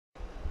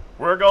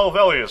We're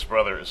Golvellius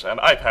brothers, and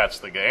IPAT's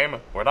the game.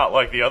 We're not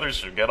like the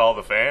others who get all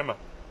the fame.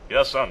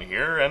 Yes, I'm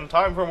here, and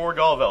time for more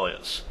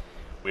Golvellius.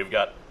 We've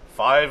got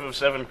 5 of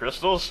 7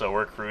 crystals, so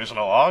we're cruising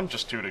along,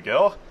 just 2 to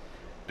go,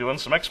 doing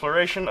some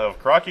exploration of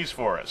Crawky's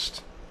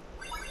forest.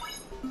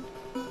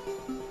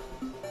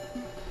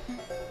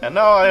 And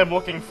now I am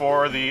looking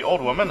for the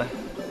old woman,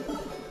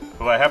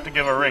 who I have to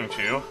give a ring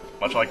to,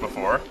 much like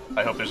before.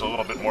 I hope there's a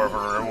little bit more of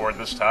a reward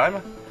this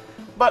time.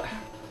 But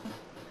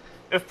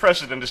if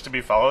precedent is to be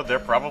followed, there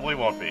probably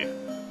won't be.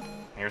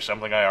 Here's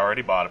something I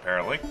already bought,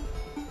 apparently.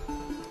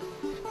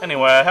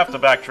 Anyway, I have to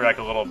backtrack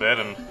a little bit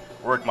and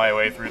work my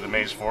way through the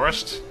maze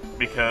forest,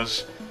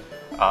 because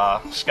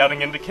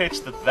scouting indicates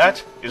that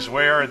that is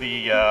where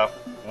the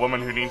woman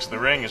who needs the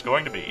ring is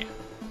going to be.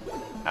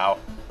 Ow.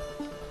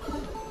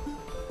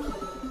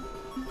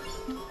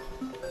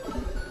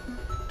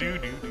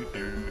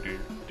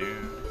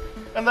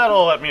 And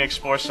that'll let me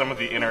explore some of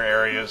the inner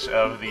areas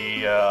of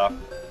the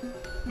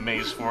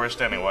maze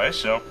forest anyway,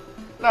 so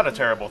not a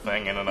terrible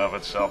thing in and of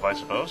itself, I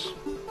suppose.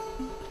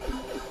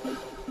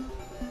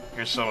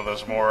 Here's some of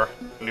those more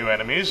new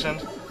enemies,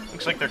 and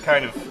looks like they're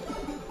kind of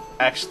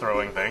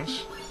axe-throwing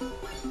things.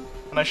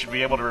 And I should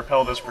be able to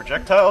repel those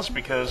projectiles,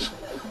 because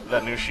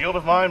that new shield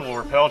of mine will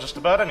repel just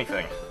about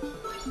anything.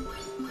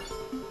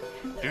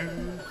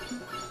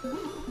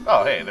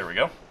 Oh, hey, there we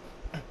go.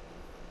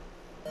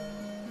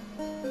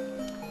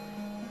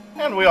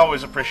 And we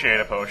always appreciate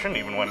a potion,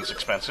 even when it's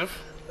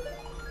expensive.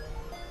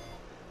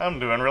 I'm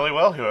doing really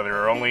well here.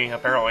 There are only,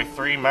 apparently,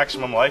 3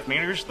 maximum life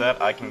meters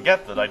that I can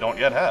get that I don't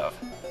yet have.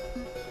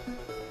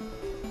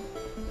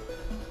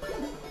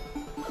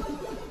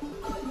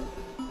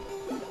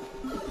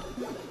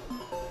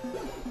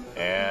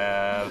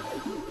 And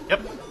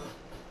yep.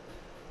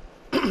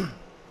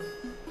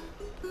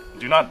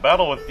 Do not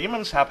battle with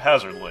demons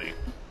haphazardly.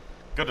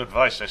 Good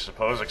advice, I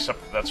suppose,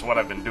 except that that's what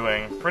I've been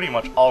doing pretty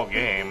much all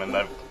game, and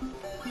I've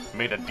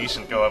made a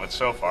decent go of it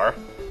so far.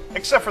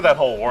 Except for that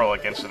whole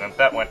Warlock incident.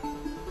 That went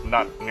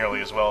not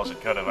nearly as well as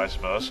it could have, I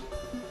suppose.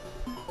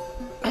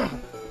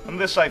 And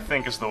this, I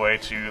think, is the way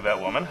to that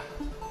woman.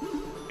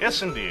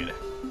 Yes, indeed.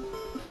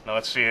 Now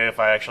let's see if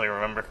I actually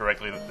remember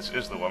correctly that this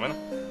is the woman.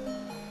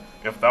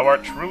 If thou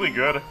art truly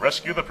good,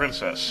 rescue the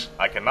princess.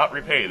 I cannot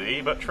repay thee,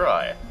 but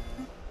try.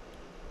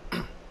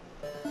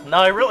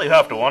 Now, I really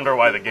have to wonder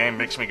why the game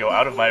makes me go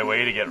out of my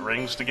way to get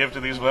rings to give to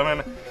these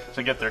women,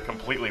 to get their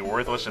completely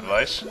worthless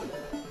advice.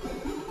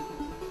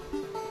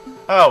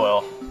 Ah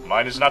well,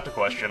 mine is not to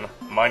question.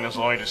 Mine is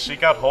only to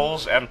seek out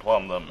holes and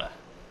plumb them.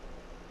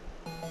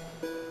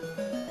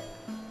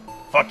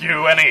 Fuck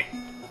you, Annie!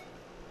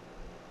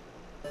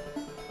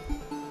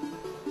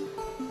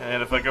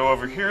 And if I go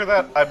over here,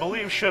 that, I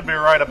believe, should be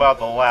right about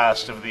the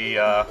last of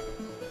the,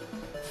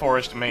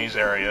 forest maze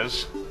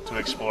areas to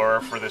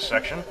explore for this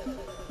section.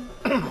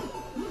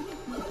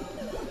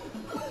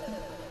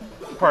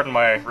 Pardon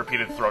my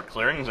repeated throat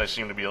clearings, I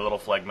seem to be a little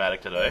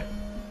phlegmatic today.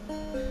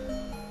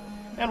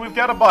 And we've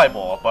got a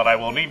Bible, but I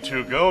will need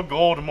to go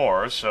gold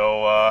more,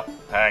 so,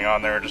 hang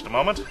on there just a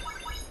moment.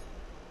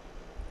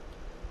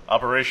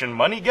 Operation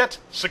Money Get,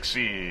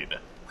 succeed.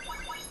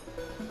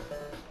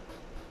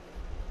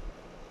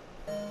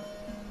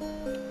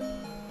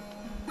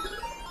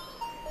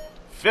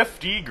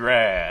 $50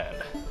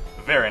 grand.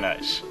 Very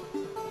nice.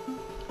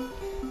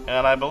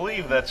 And I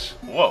believe that's...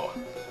 Whoa.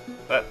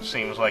 That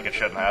seems like it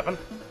shouldn't happen.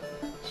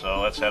 So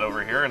let's head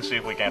over here and see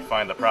if we can't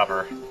find the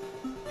proper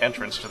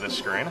entrance to this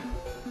screen.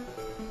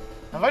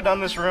 Have I done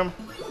this room?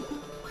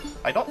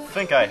 I don't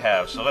think I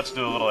have, so let's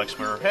do a little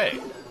explore. Hey,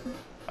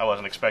 I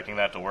wasn't expecting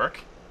that to work.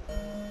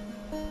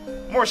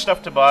 More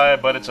stuff to buy,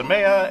 but it's a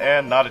Maya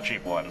and not a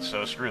cheap one,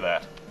 so screw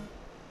that.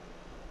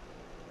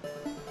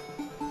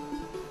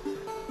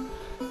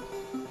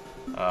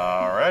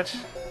 Alright,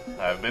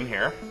 I've been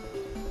here.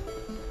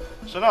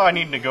 So now I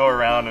need to go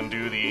around and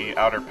do the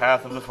outer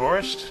path of the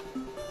forest,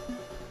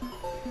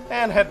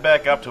 and head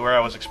back up to where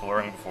I was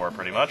exploring before,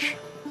 pretty much.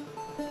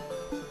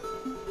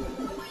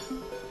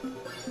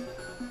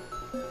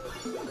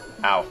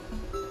 Ow.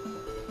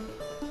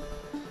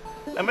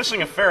 I'm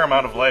missing a fair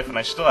amount of life, and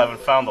I still haven't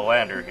found the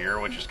lander here,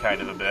 which is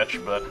kind of a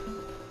bitch, but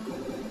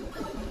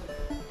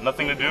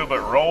nothing to do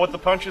but roll with the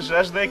punches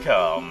as they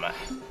come.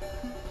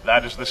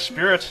 That is the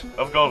spirit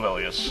of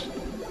Golvellius.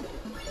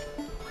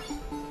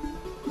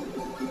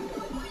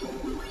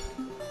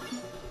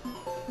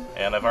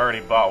 And I've already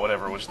bought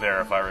whatever was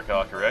there, if I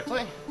recall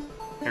correctly.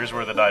 Here's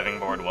where the diving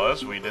board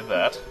was. We did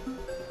that.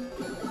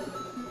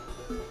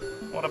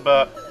 What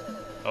about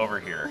over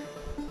here?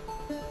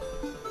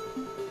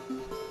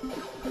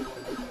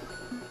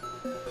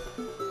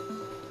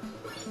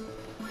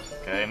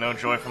 Okay, no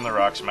joy from the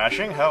rock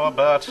smashing. How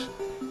about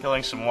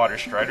killing some water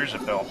striders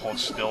if they'll hold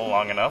still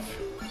long enough?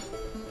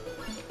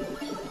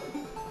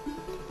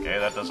 Okay,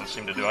 that doesn't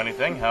seem to do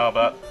anything. How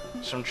about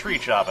some tree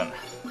chopping?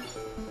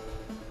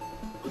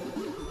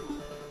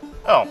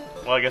 Oh,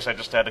 well, I guess I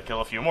just had to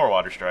kill a few more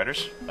water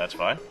striders. That's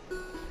fine.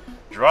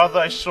 Draw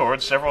thy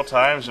sword several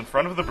times in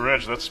front of the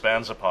bridge that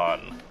spans a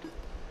pond.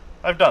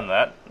 I've done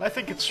that. I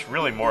think it's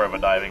really more of a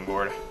diving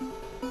board.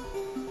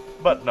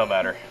 But no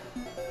matter.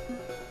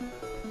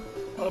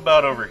 What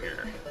about over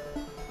here?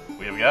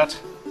 We have got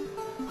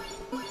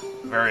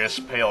various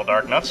pale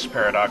dark nuts,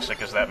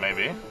 paradoxic as that may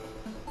be.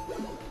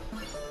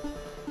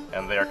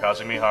 And they are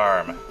causing me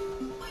harm.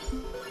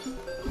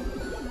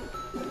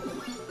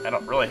 I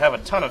don't really have a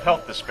ton of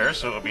health to spare,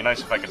 so it would be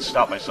nice if I could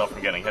stop myself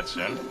from getting hit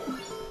soon.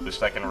 At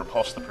least I can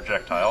repulse the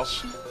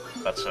projectiles.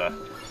 That's a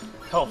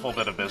helpful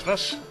bit of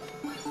business.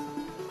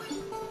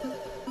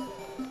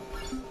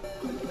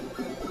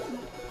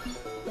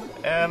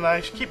 And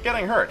I keep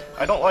getting hurt.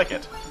 I don't like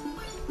it.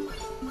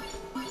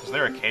 Is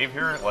there a cave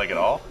here, like, at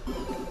all?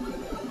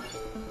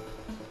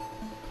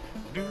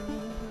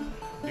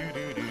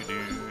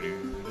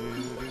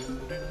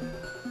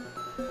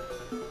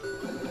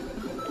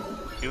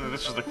 Either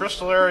this is the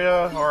crystal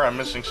area, or I'm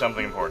missing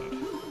something important.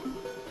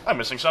 I'm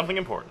missing something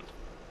important.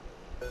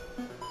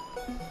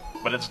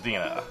 But it's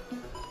Dina.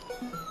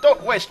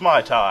 Don't waste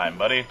my time,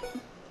 buddy.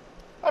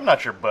 I'm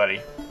not your buddy.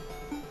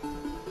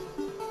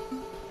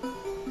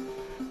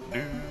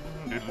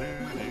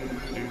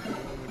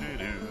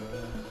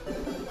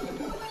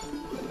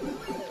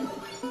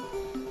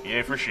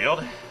 Yay for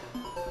shield.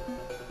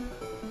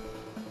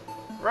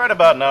 Right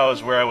about now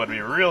is where I would be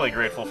really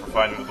grateful for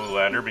finding the blue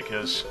lander,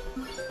 because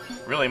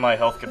really my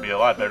health could be a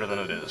lot better than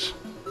it is.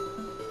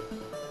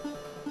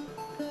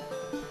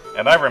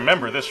 And I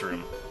remember this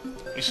room.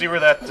 You see where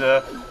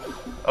that,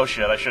 oh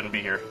shit, I shouldn't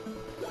be here.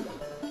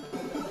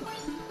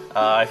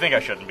 I think I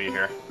shouldn't be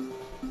here.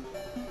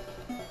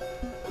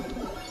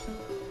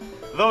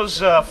 Those,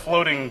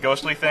 floating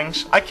ghostly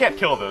things, I can't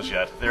kill those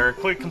yet. They're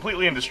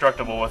completely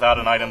indestructible without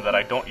an item that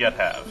I don't yet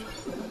have.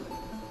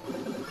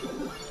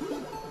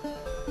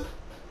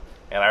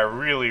 And I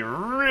really,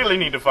 really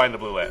need to find the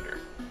blue lander.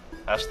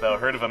 Hast thou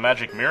heard of a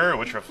magic mirror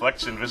which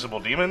reflects invisible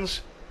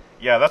demons?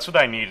 Yeah, that's what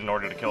I need in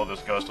order to kill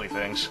those ghostly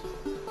things.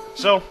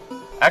 So,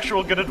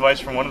 actual good advice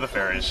from one of the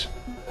fairies.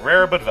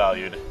 Rare but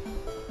valued.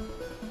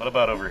 What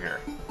about over here?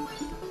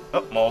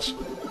 Oh, moles.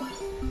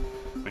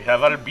 We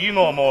have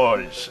albino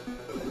moles.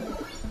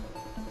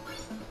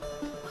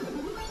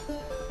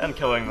 And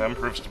killing them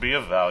proves to be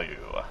of value.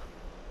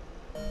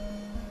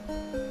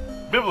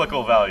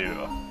 Biblical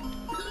value.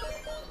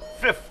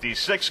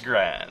 56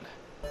 grand.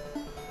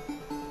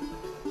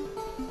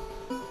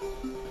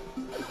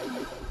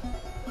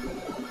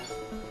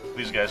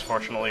 These guys,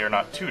 fortunately, are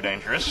not too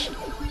dangerous,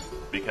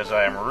 because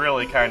I am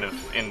really kind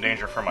of in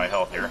danger for my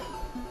health here.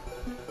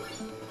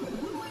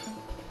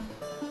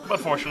 But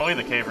fortunately,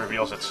 the cave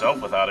reveals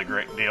itself without a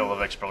great deal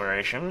of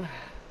exploration,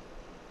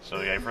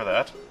 so yay for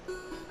that.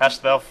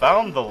 Hast thou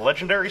found the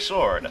legendary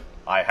sword?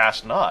 I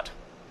hast not.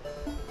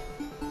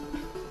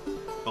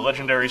 The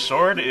legendary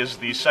sword is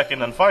the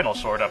second and final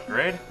sword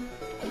upgrade,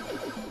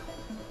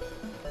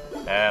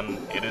 and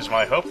it is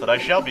my hope that I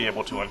shall be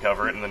able to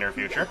uncover it in the near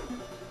future.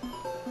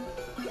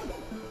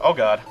 Oh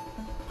god.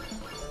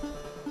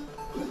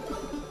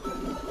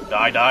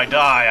 Die, die,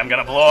 die! I'm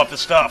gonna blow up the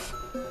stuff!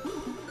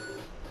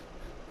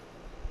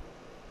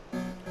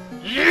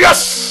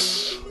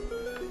 Yes!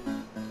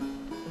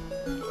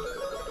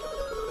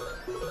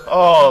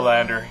 Oh,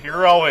 Lander,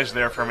 you're always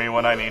there for me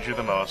when I need you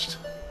the most.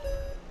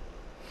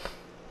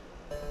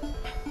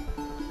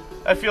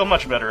 I feel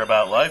much better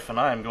about life, and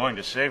I am going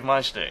to save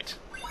my state.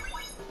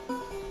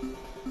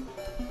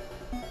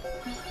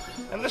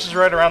 And this is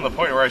right around the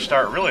point where I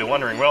start really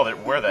wondering, well,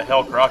 where the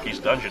hell Crawky's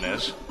dungeon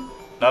is.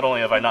 Not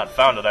only have I not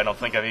found it, I don't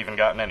think I've even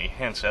gotten any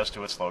hints as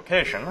to its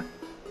location.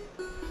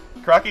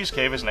 Crawky's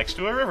cave is next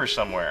to a river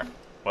somewhere.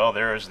 Well,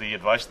 there is the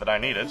advice that I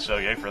needed, so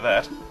yay for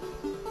that.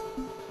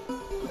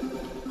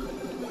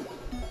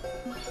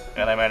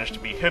 And I managed to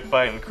be hit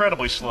by an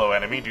incredibly slow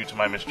enemy due to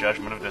my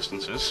misjudgment of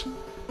distances.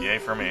 Yay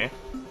for me.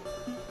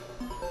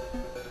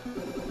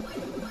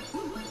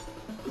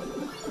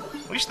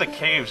 At least the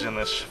caves in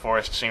this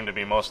forest seem to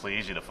be mostly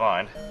easy to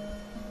find.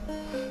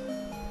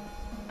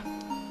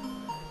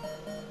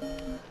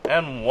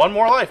 And one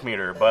more life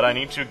meter, but I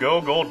need to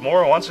go gold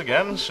more once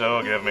again,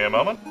 so give me a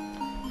moment.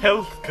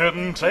 Health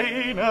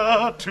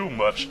container, too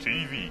much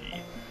TV.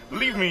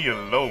 Leave me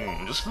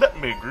alone, just let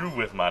me groove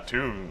with my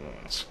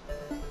tunes.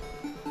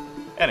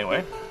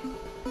 Anyway,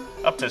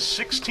 up to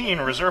 16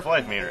 reserve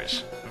life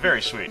meters.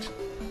 Very sweet.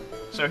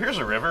 So here's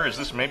a river. Is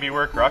this maybe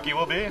where Crawky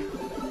will be?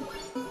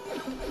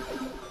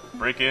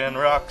 Breaking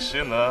rocks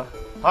in the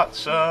hot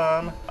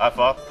sun. I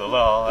fought the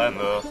law and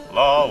the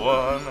law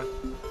won.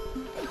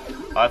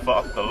 I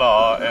fought the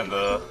law and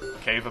the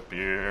cave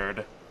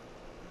appeared.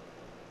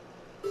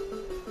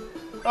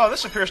 Oh,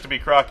 this appears to be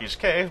Crawky's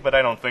cave, but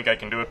I don't think I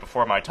can do it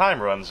before my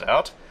time runs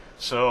out.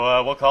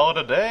 So we'll call it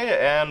a day,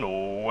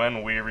 and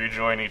when we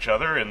rejoin each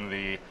other in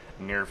the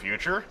near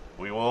future,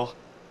 we will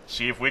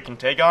see if we can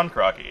take on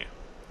Crawky.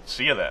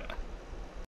 See you then.